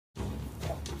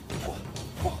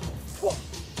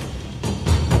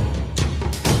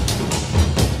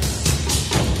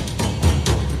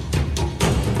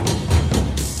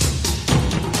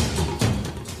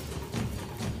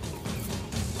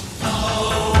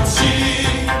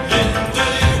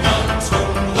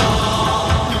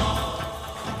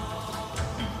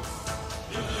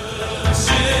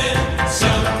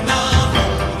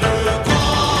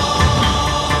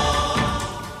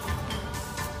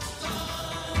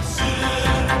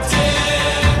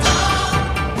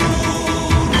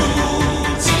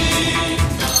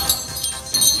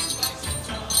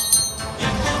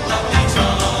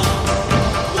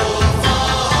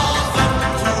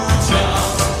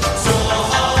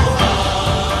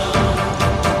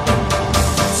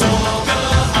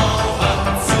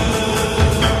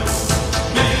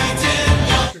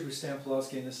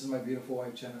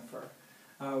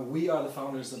We are the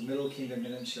founders of Middle Kingdom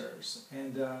Miniatures,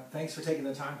 and thanks for taking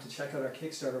the time to check out our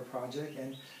Kickstarter project.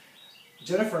 And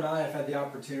Jennifer and I have had the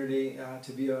opportunity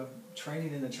to be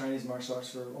training in the Chinese martial arts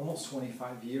for almost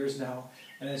 25 years now,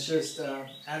 and it's just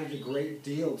added a great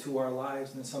deal to our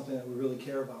lives, and it's something that we really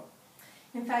care about.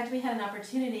 In fact, we had an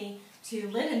opportunity to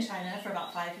live in China for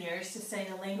about 5 years, to study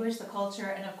the language, the culture,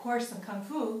 and of course some Kung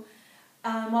Fu.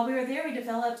 While we were there, we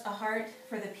developed a heart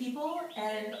for the people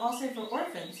and also for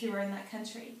orphans who were in that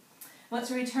country. Once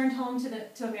we returned home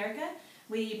to America,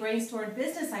 we brainstormed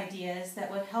business ideas that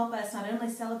would help us not only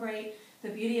celebrate the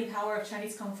beauty and power of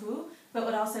Chinese Kung Fu, but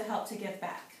would also help to give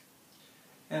back.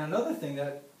 And another thing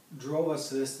that drove us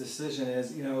to this decision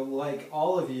is, like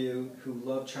all of you who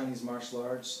love Chinese martial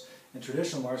arts and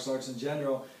traditional martial arts in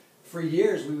general, for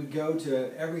years we would go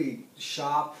to every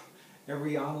shop,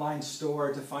 every online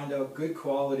store to find out good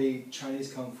quality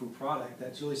Chinese Kung Fu product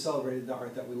that's really celebrated the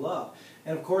art that we love.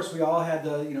 And of course we all had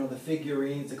the the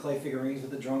figurines, the clay figurines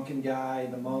with the drunken guy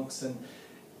and the monks, and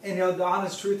the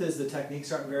honest truth is the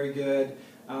techniques aren't very good,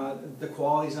 the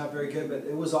quality's not very good, but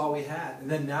it was all we had. And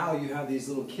then now you have these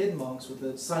little kid monks with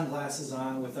the sunglasses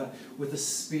on, with a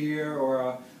spear or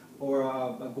a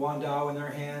guandao in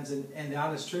their hands, and the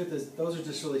honest truth is those are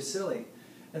just really silly.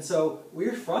 And so we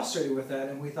were frustrated with that,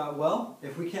 and we thought, well,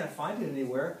 if we can't find it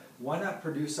anywhere, why not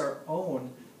produce our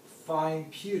own fine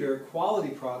pewter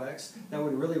quality products that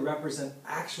would really represent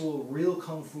actual real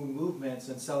Kung Fu movements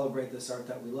and celebrate this art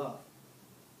that we love.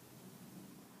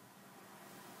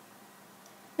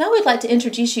 Now we'd like to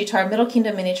introduce you to our Middle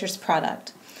Kingdom Miniatures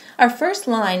product. Our first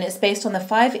line is based on the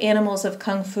 5 animals of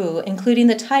Kung Fu, including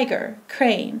the tiger,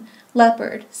 crane,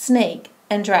 leopard, snake,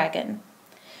 and dragon.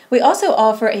 We also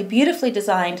offer a beautifully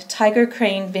designed tiger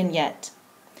crane vignette.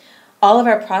 All of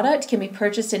our product can be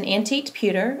purchased in antiqued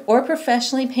pewter or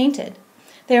professionally painted.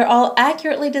 They are all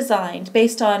accurately designed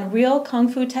based on real Kung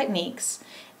Fu techniques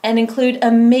and include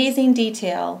amazing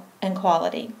detail and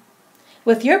quality.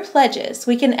 With your pledges,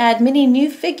 we can add many new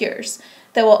figures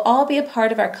that will all be a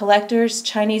part of our collector's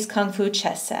Chinese Kung Fu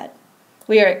chess set.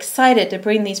 We are excited to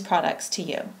bring these products to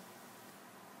you.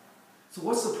 So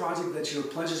what's the project that your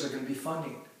pledges are going to be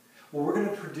funding? Well, we're going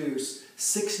to produce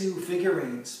 6 new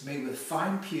figurines made with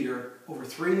fine pewter over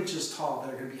 3 inches tall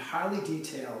that are going to be highly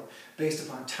detailed based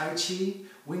upon Tai Chi,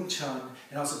 Wing Chun,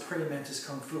 and also Praying Mantis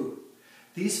Kung Fu.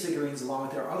 These figurines, along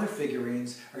with our other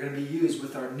figurines, are going to be used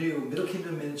with our new Middle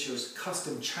Kingdom Miniatures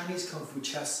custom Chinese Kung Fu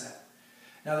chess set.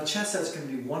 Now the chess set is going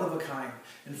to be one of a kind.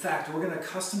 In fact, we're going to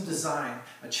custom design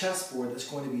a chessboard that's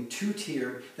going to be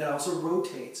 2-tiered that also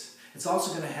rotates. It's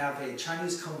also going to have a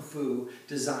Chinese Kung Fu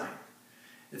design.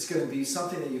 It's going to be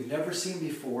something that you've never seen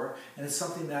before, and it's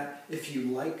something that if you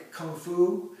like Kung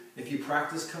Fu, if you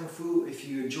practice Kung Fu, if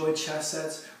you enjoy chess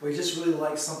sets, or you just really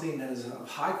like something that is of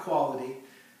high quality,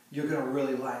 you're going to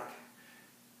really like.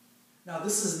 Now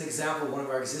this is an example of one of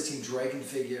our existing dragon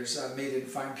figures made in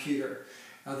fine pewter.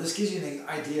 Now this gives you an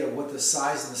idea of what the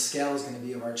size and the scale is going to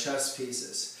be of our chess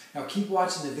pieces. Now keep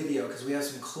watching the video because we have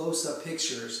some close-up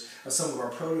pictures of some of our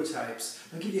prototypes.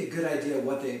 They'll give you a good idea of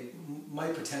what they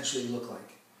might potentially look like.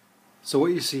 So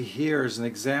what you see here is an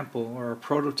example or a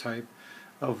prototype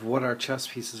of what our chess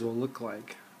pieces will look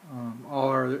like. All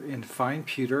are in fine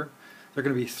pewter. They're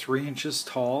going to be 3 inches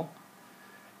tall,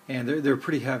 and they're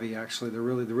pretty heavy actually. They're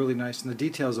really nice, and the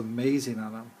detail is amazing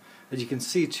on them. As you can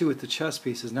see too with the chess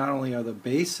pieces, not only are the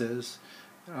bases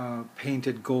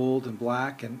painted gold and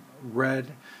black and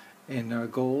red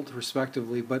and gold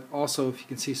respectively, but also if you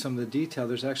can see some of the detail,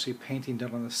 there's actually painting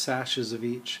done on the sashes of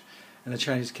each, and the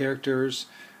Chinese characters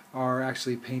are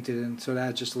actually painted in, so it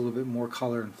adds just a little bit more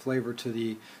color and flavor to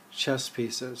the chess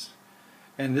pieces.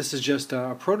 And this is just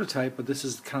a prototype, but this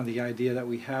is kind of the idea that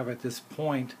we have at this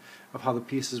point of how the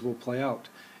pieces will play out.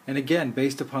 And again,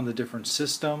 based upon the different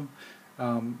system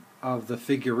of the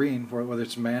figurine, whether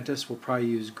it's Mantis, we'll probably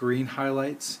use green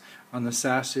highlights on the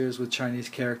sashes with Chinese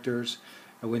characters.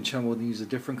 Wing Chun will use a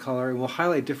different color, and we'll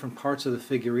highlight different parts of the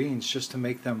figurines just to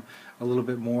make them a little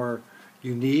bit more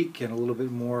unique and a little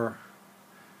bit more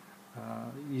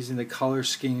using the color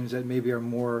schemes that maybe are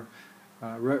more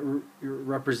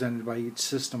represented by each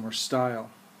system or style.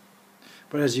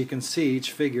 But as you can see,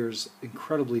 each figure is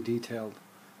incredibly detailed.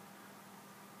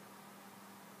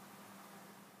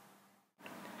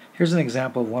 Here's an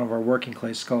example of one of our working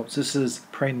clay sculpts. This is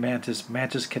Praying Mantis.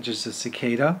 Mantis catches a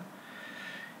cicada.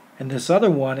 And this other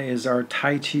one is our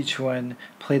Tai Chi Chun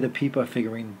Play the Pipa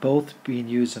figurine, both being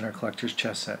used in our collector's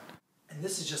chess set. And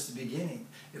this is just the beginning.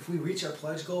 If we reach our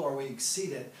pledge goal or we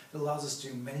exceed it, it allows us to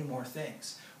do many more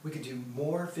things. We could do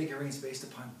more figurines based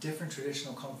upon different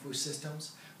traditional Kung Fu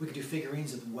systems. We could do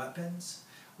figurines with weapons.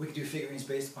 We could do figurines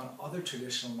based upon other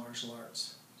traditional martial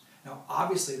arts. Now,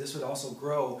 obviously, this would also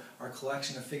grow our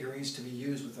collection of figurines to be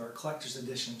used with our collector's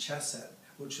edition chess set,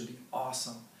 which would be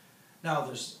awesome. Now,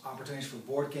 there's opportunities for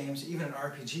board games, even an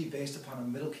RPG based upon a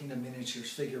Middle Kingdom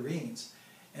Miniatures figurines,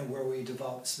 and where we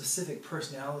develop specific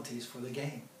personalities for the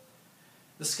game.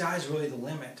 The sky's really the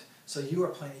limit, so you are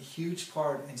playing a huge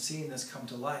part in seeing this come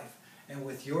to life. And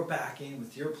with your backing,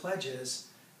 with your pledges,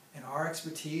 and our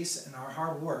expertise and our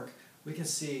hard work, we can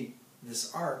see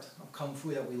this art of Kung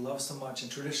Fu that we love so much in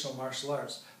traditional martial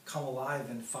arts come alive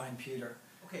in fine pewter.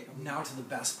 Okay, now to the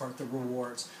best part, the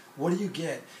rewards. What do you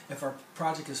get if our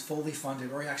project is fully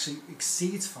funded or actually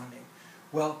exceeds funding?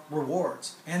 Well,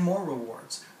 rewards and more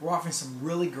rewards. We're offering some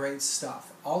really great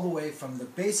stuff, all the way from the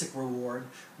basic reward,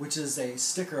 which is a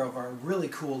sticker of our really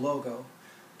cool logo,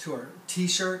 to our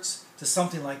t-shirts, to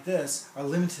something like this, our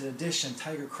limited edition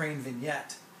Tiger Crane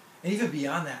vignette. And even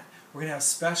beyond that, we're going to have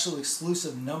special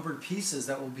exclusive numbered pieces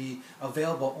that will be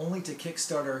available only to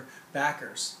Kickstarter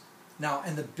backers. Now,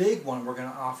 and the big one we're going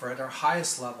to offer at our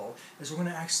highest level is we're going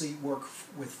to actually work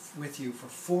with you for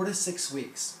 4 to 6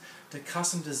 weeks to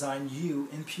custom design you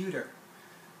in pewter,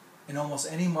 in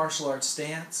almost any martial arts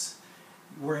stance,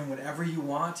 wearing whatever you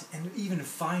want, and even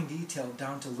fine detail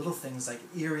down to little things like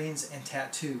earrings and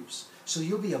tattoos. So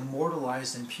you'll be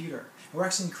immortalized in pewter. And we're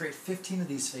actually going to create 15 of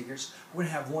these figures. We're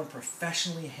going to have one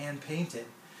professionally hand-painted,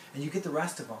 and you get the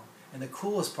rest of them. And the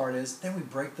coolest part is, then we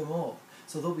break the mold.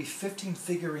 So there'll be 15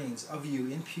 figurines of you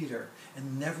in pewter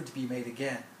and never to be made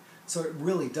again. So it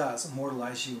really does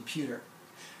immortalize you in pewter.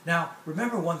 Now,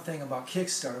 remember one thing about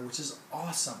Kickstarter, which is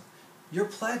awesome. Your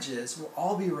pledges will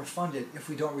all be refunded if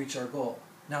we don't reach our goal.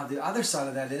 Now, the other side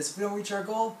of that is, if we don't reach our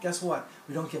goal, guess what?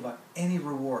 We don't give out any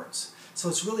rewards. So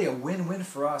it's really a win-win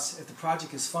for us if the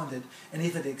project is funded, and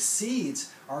if it exceeds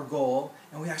our goal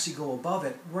and we actually go above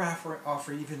it, we're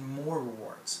offering even more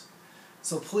rewards.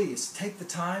 So please, take the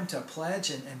time to pledge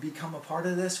and become a part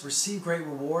of this, receive great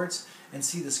rewards, and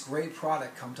see this great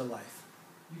product come to life.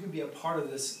 You can be a part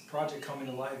of this project coming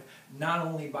to life not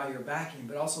only by your backing,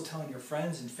 but also telling your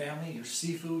friends and family, your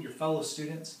sifu, your fellow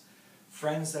students,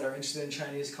 friends that are interested in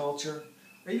Chinese culture,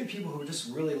 or even people who just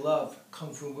really love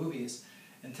Kung Fu movies,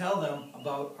 and tell them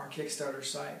about our Kickstarter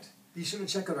site. Be sure to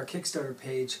check out our Kickstarter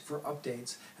page for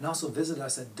updates, and also visit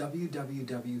us at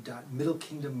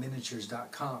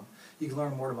www.middlekingdomminiatures.com. You can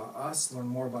learn more about us, learn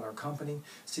more about our company,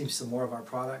 see some more of our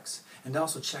products, and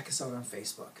also check us out on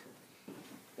Facebook.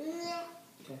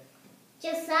 Okay.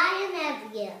 Josiah and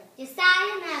Abigail.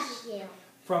 Josiah and Abigail.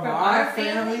 From our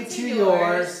family to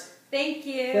yours. Thank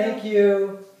you. Thank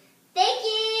you. Thank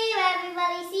you,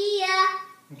 everybody. See ya.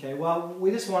 Okay, well,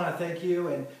 we just want to thank you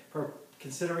and for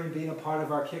considering being a part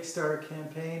of our Kickstarter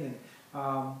campaign,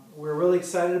 and we're really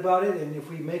excited about it. And if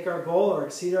we make our goal or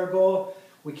exceed our goal,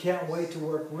 we can't wait to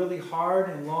work really hard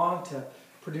and long to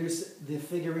produce the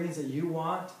figurines that you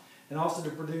want, and also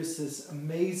to produce this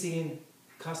amazing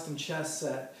custom chess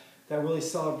set that really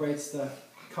celebrates the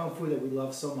Kung Fu that we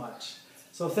love so much.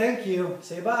 So thank you.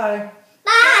 Say bye.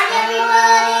 Bye,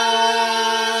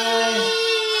 everybody.